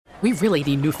We really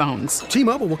need new phones.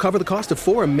 T-Mobile will cover the cost of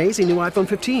 4 amazing new iPhone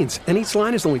 15s, and each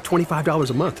line is only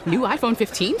 $25 a month. New iPhone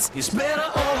 15s? It's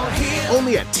better over here.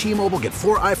 Only at T-Mobile, get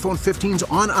 4 iPhone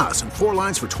 15s on us and 4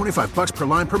 lines for $25 per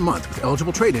line per month with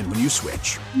eligible trade-in when you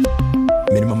switch.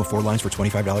 Minimum of 4 lines for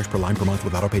 $25 per line per month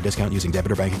with autopay discount using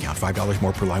debit or bank account. $5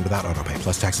 more per line without autopay,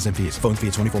 plus taxes and fees. Phone fee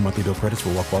at 24 monthly bill credits for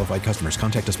well-qualified customers.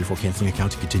 Contact us before canceling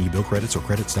account to continue bill credits or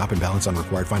credit stop and balance on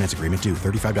required finance agreement due.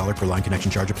 $35 per line connection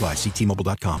charge applies. See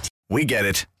T-Mobile.com. We get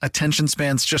it. Attention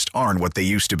spans just aren't what they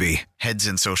used to be. Heads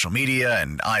in social media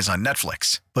and eyes on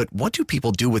Netflix. But what do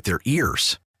people do with their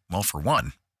ears? Well, for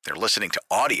one, they're listening to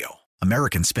audio.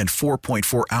 Americans spend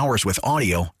 4.4 hours with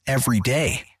audio every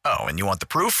day. Oh, and you want the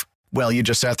proof? Well, you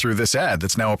just sat through this ad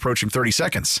that's now approaching 30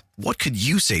 seconds. What could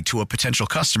you say to a potential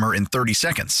customer in 30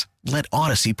 seconds? Let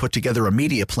Odyssey put together a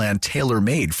media plan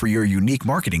tailor-made for your unique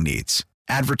marketing needs.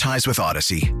 Advertise with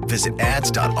Odyssey. Visit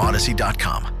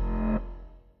ads.odyssey.com.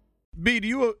 B,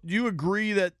 do you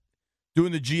agree that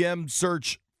doing the GM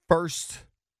search first,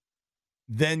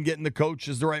 then getting the coach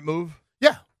is the right move?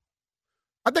 Yeah.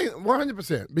 I think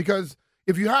 100%. Because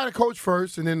if you hire the coach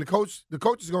first, and then the coach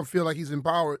is going to feel like he's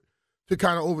empowered to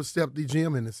kind of overstep the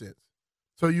GM in a sense.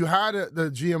 So you hire the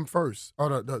GM first,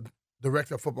 or the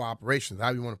director of football operations,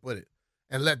 however you want to put it,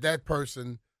 and let that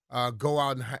person go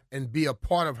out and be a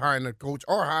part of hiring a coach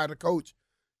or hire the coach.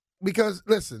 Because,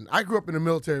 listen, I grew up in a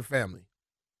military family.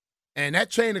 And that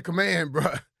chain of command,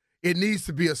 bro, it needs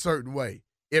to be a certain way.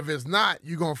 If it's not,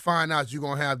 you're going to find out you're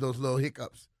going to have those little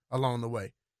hiccups along the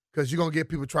way. Because you're going to get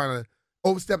people trying to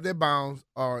overstep their bounds,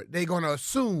 or they're going to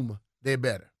assume they're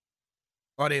better,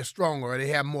 or they're stronger, or they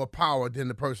have more power than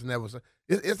the person that was.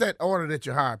 It's that order that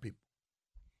you hire people.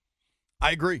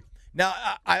 I agree. Now,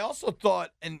 I also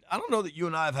thought, and I don't know that you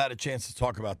and I have had a chance to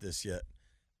talk about this yet.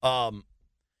 I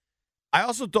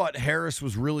also thought Harris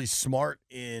was really smart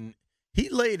in – he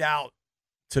laid out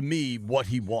to me what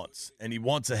he wants, and he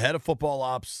wants a head of football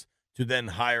ops to then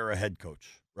hire a head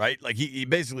coach, right? Like he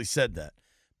basically said that.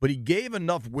 But he gave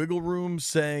enough wiggle room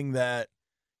saying that,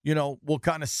 we'll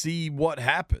kind of see what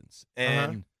happens.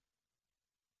 And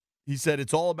he said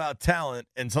it's all about talent,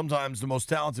 and sometimes the most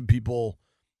talented people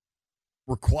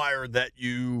require that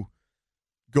you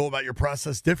go about your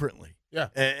process differently. Yeah.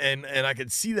 And I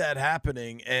could see that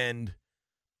happening, and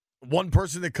one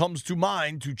person that comes to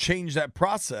mind to change that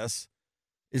process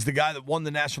is the guy that won the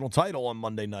national title on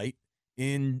Monday night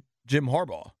in Jim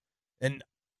Harbaugh. And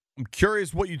I'm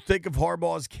curious what you think of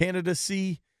Harbaugh's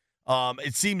candidacy.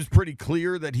 It seems pretty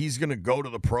clear that he's going to go to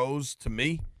the pros to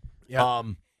me. Yeah.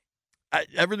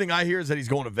 Everything I hear is that he's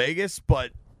going to Vegas,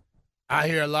 but I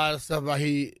hear a lot of stuff about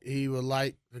he would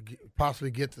like to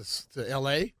possibly get to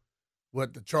L.A.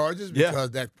 with the Chargers because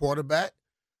that quarterback.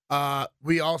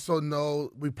 We also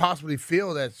know, we possibly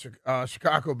feel that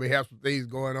Chicago may have some things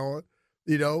going on,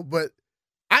 but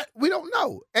we don't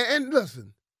know. And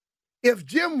listen, if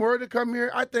Jim were to come here,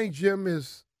 I think Jim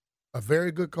is a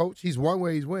very good coach. He's won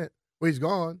where he's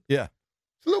gone. Yeah.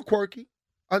 It's a little quirky.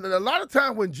 A lot of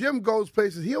times when Jim goes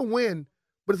places, he'll win,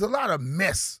 but it's a lot of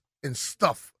mess and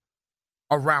stuff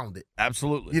around it.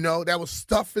 Absolutely. That was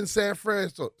stuff in San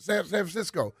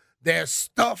Francisco. There's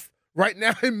stuff right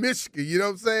now in Michigan, you know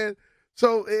what I'm saying?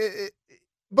 So,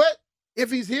 but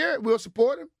if he's here, we'll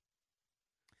support him.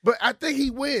 But I think he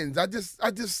wins. I just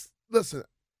listen.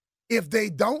 If they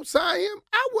don't sign him,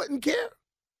 I wouldn't care.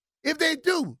 If they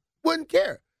do, wouldn't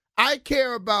care. I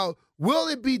care about, will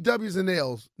it be W's and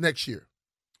L's next year?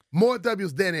 More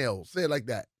W's than L's. Say it like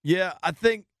that. Yeah, I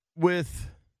think with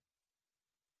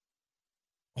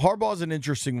Harbaugh's an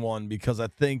interesting one because I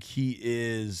think he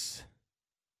is.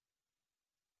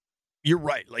 You're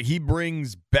right. Like, he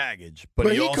brings baggage,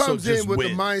 but he also comes just in with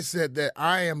wins. the mindset that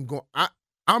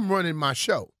I'm running my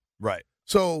show. Right.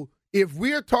 So if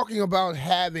we're talking about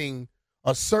having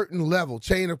a certain level,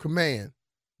 chain of command,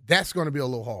 that's going to be a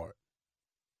little hard.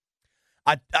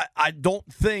 I don't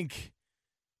think,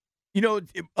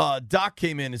 Doc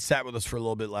came in and sat with us for a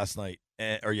little bit last night,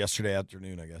 or yesterday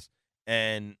afternoon, I guess.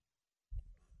 And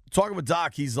talking with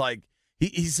Doc, he's like,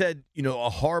 he said, a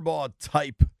Harbaugh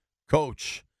type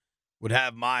coach would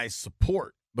have my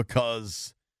support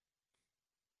because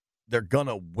they're going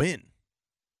to win.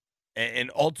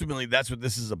 And ultimately, that's what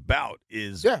this is about,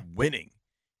 is winning.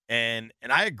 And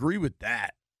I agree with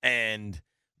that. And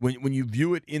when you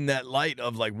view it in that light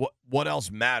of, like, what else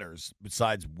matters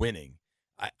besides winning,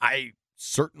 I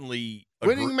certainly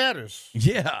agree. Winning matters.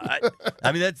 Yeah.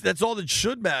 I mean, that's all that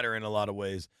should matter in a lot of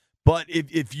ways. But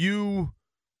if you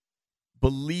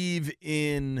believe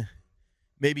in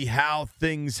maybe how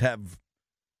things have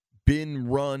been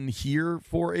run here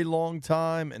for a long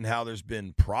time and how there's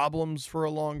been problems for a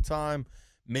long time,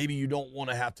 maybe you don't want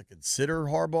to have to consider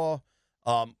Harbaugh.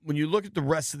 When you look at the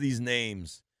rest of these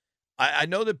names, I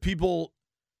know that people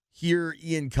hear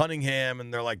Ian Cunningham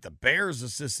and they're like the Bears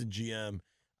assistant GM.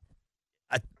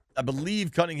 I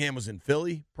believe Cunningham was in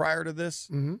Philly prior to this.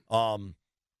 Mm-hmm.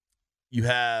 You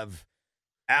have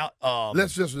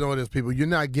let's just know this, people. You're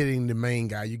not getting the main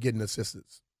guy. You're getting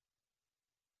assistants.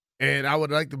 And I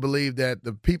would like to believe that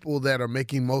the people that are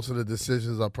making most of the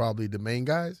decisions are probably the main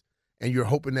guys, and you're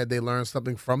hoping that they learn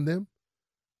something from them.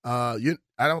 I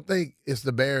don't think it's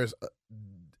the Bears'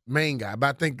 main guy, but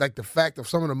I think like the fact of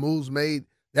some of the moves made,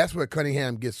 that's where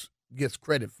Cunningham gets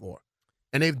credit for.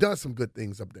 And they've done some good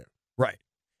things up there. Right.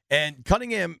 And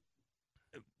Cunningham,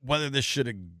 whether this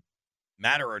should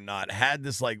matter or not, had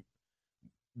this like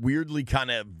weirdly kind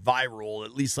of viral,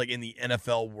 at least like in the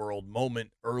NFL world,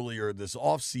 moment earlier this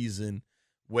offseason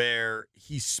where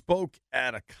he spoke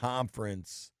at a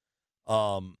conference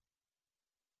and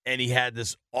he had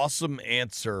this awesome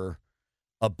answer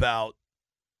about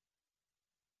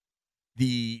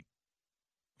I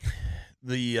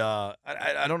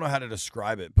don't know how to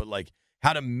describe it, but like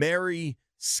how to marry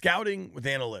scouting with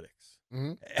analytics.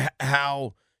 Mm-hmm.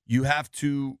 How you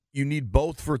need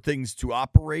both for things to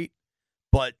operate,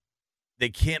 but they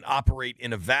can't operate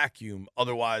in a vacuum.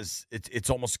 Otherwise, it's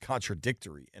almost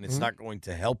contradictory, and it's not going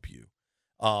to help you.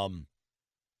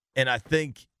 And I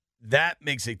think that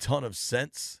makes a ton of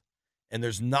sense, and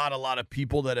there's not a lot of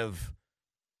people that have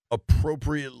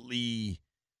appropriately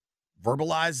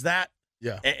verbalized that.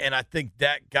 Yeah. And I think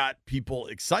that got people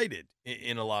excited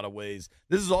in a lot of ways.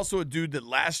 This is also a dude that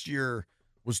last year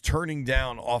was turning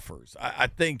down offers. I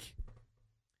think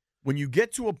when you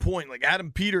get to a point like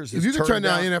Adam Peters, if you can turn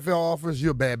down NFL offers,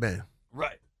 you're a bad man.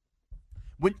 Right.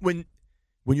 When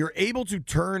you're able to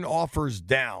turn offers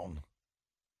down,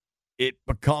 it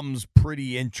becomes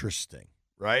pretty interesting,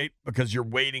 right? Because you're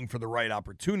waiting for the right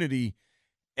opportunity,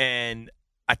 and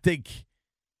I think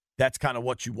that's kind of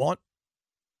what you want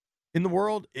in the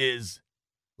world. Is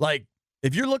like,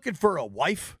 if you're looking for a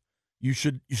wife, you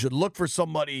should look for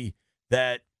somebody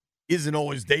that isn't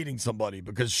always dating somebody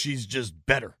because she's just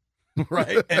better.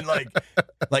 Right. And like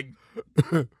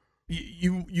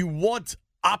you want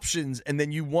options, and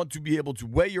then you want to be able to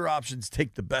weigh your options,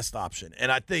 take the best option.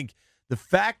 And I think the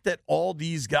fact that all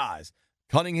these guys,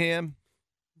 Cunningham,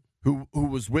 who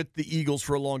was with the Eagles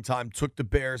for a long time, took the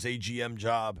Bears AGM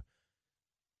job,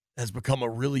 has become a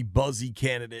really buzzy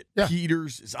candidate. Yeah.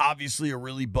 Peters is obviously a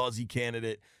really buzzy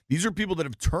candidate. These are people that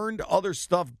have turned other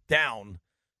stuff down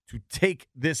to take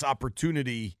this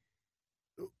opportunity.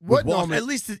 At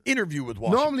least an interview with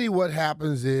Washington. Normally what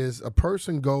happens is a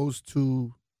person goes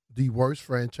to the worst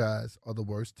franchise or the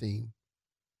worst team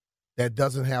that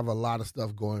doesn't have a lot of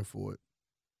stuff going for it.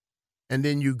 And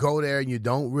then you go there and you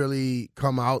don't really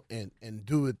come out and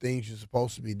do the things you're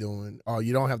supposed to be doing, or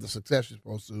you don't have the success you're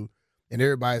supposed to, and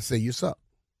everybody say you suck.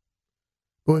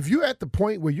 But if you're at the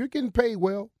point where you're getting paid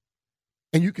well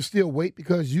and you can still wait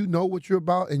because you know what you're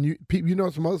about and you know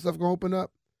some other stuff going to open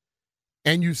up,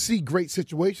 and you see great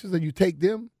situations and you take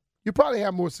them, you probably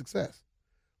have more success.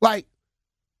 Like,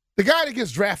 the guy that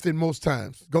gets drafted most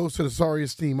times goes to the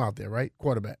sorriest team out there, right?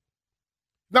 Quarterback.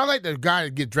 Not like the guy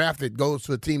that gets drafted goes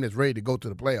to a team that's ready to go to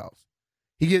the playoffs.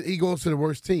 He goes to the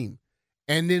worst team.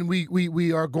 And then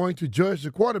we are going to judge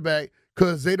the quarterback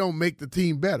because they don't make the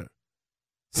team better.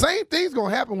 Same thing's going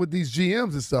to happen with these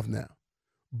GMs and stuff now.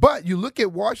 But you look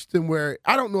at Washington where,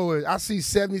 I don't know, I see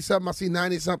 70-something, I see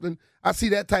 90-something. I see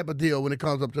that type of deal when it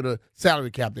comes up to the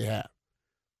salary cap they have.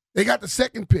 They got the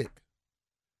second pick.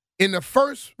 In the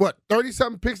first,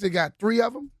 30-something picks, they got 3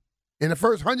 of them. In the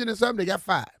first 100 and something, they got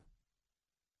 5.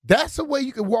 That's the way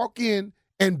you can walk in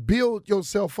and build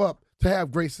yourself up to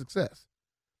have great success.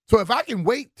 So if I can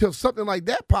wait till something like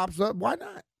that pops up, why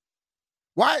not?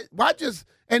 Why just,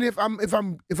 and if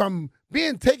I'm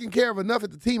being taken care of enough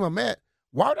at the team I'm at,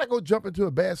 why would I go jump into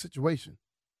a bad situation?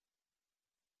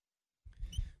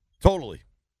 Totally.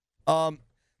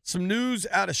 Some news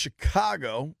out of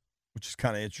Chicago, which is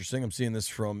kind of interesting. I'm seeing this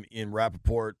from Ian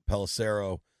Rappaport,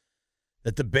 Pelissero,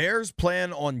 that the Bears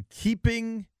plan on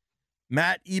keeping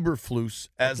Matt Eberflus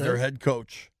as their head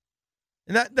coach.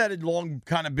 And that had long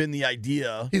kind of been the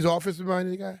idea. He's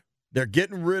offensive-minded guy? They're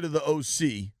getting rid of the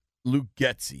OC, Luke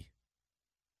Getsy.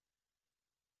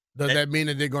 Does that mean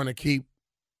that they're going to keep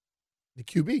the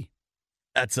QB?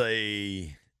 That's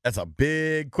a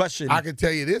big question. I can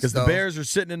tell you this, because the Bears are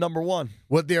sitting at number 1.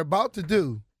 What they're about to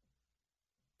do,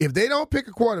 if they don't pick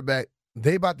a quarterback,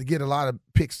 they about to get a lot of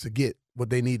picks to get what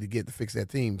they need to get to fix that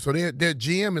team. So their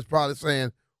GM is probably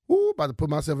saying, "Ooh, about to put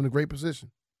myself in a great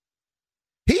position."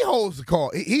 He holds the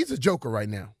call. He's a joker right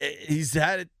now. he's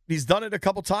done it a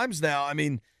couple times now. I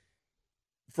mean,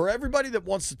 for everybody that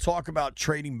wants to talk about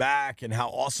trading back and how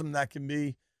awesome that can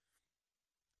be,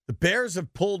 the Bears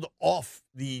have pulled off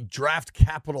the draft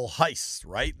capital heist,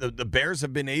 right? The Bears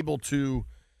have been able to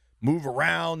move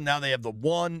around. Now they have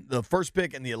the first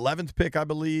pick and the 11th pick, I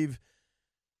believe.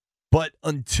 But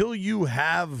until you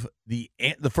have the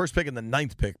first pick and the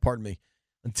 9th pick,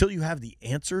 until you have the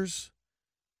answers,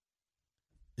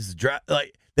 is the draft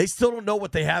they still don't know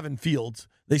what they have in Fields.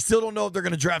 They still don't know if they're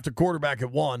going to draft a quarterback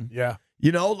at 1. Yeah.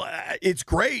 It's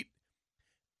great.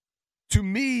 To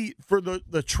me, for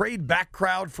the trade back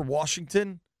crowd for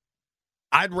Washington,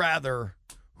 I'd rather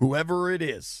whoever it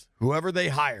is, whoever they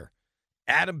hire,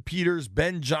 Adam Peters,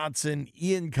 Ben Johnson,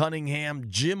 Ian Cunningham,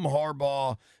 Jim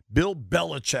Harbaugh, Bill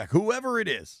Belichick, whoever it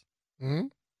is,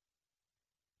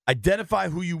 identify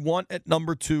who you want at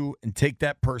number 2 and take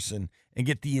that person and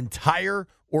get the entire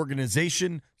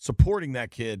organization supporting that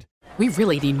kid. We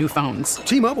really need new phones.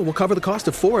 T-Mobile will cover the cost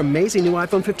of 4 amazing new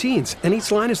iPhone 15s, and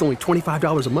each line is only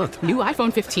 $25 a month. New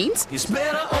iPhone 15s? It's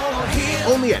better over here.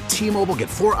 Only at T-Mobile, get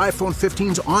 4 iPhone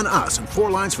 15s on us and 4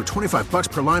 lines for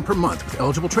 $25 per line per month with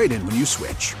eligible trade-in when you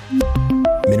switch.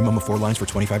 Minimum of 4 lines for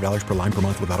 $25 per line per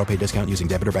month with autopay discount using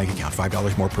debit or bank account.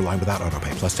 $5 more per line without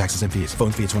autopay, plus taxes and fees. Phone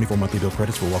fee at 24 monthly bill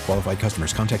credits for well-qualified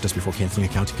customers. Contact us before canceling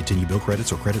account to continue bill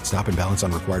credits or credit stop and balance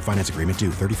on required finance agreement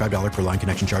due. $35 per line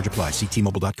connection charge applies. See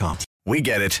T-Mobile.com. We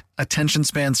get it. Attention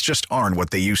spans just aren't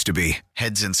what they used to be.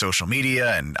 Heads in social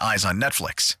media and eyes on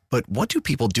Netflix. But what do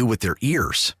people do with their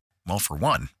ears? Well, for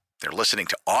one, they're listening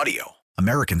to audio.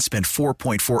 Americans spend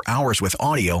 4.4 hours with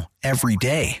audio every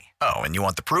day. Oh, and you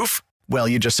want the proof? Well,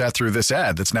 you just sat through this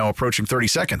ad that's now approaching 30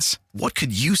 seconds. What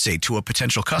could you say to a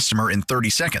potential customer in 30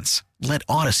 seconds? Let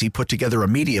Odyssey put together a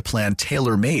media plan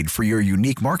tailor-made for your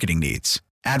unique marketing needs.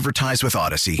 Advertise with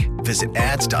Odyssey. Visit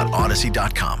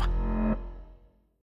ads.odyssey.com.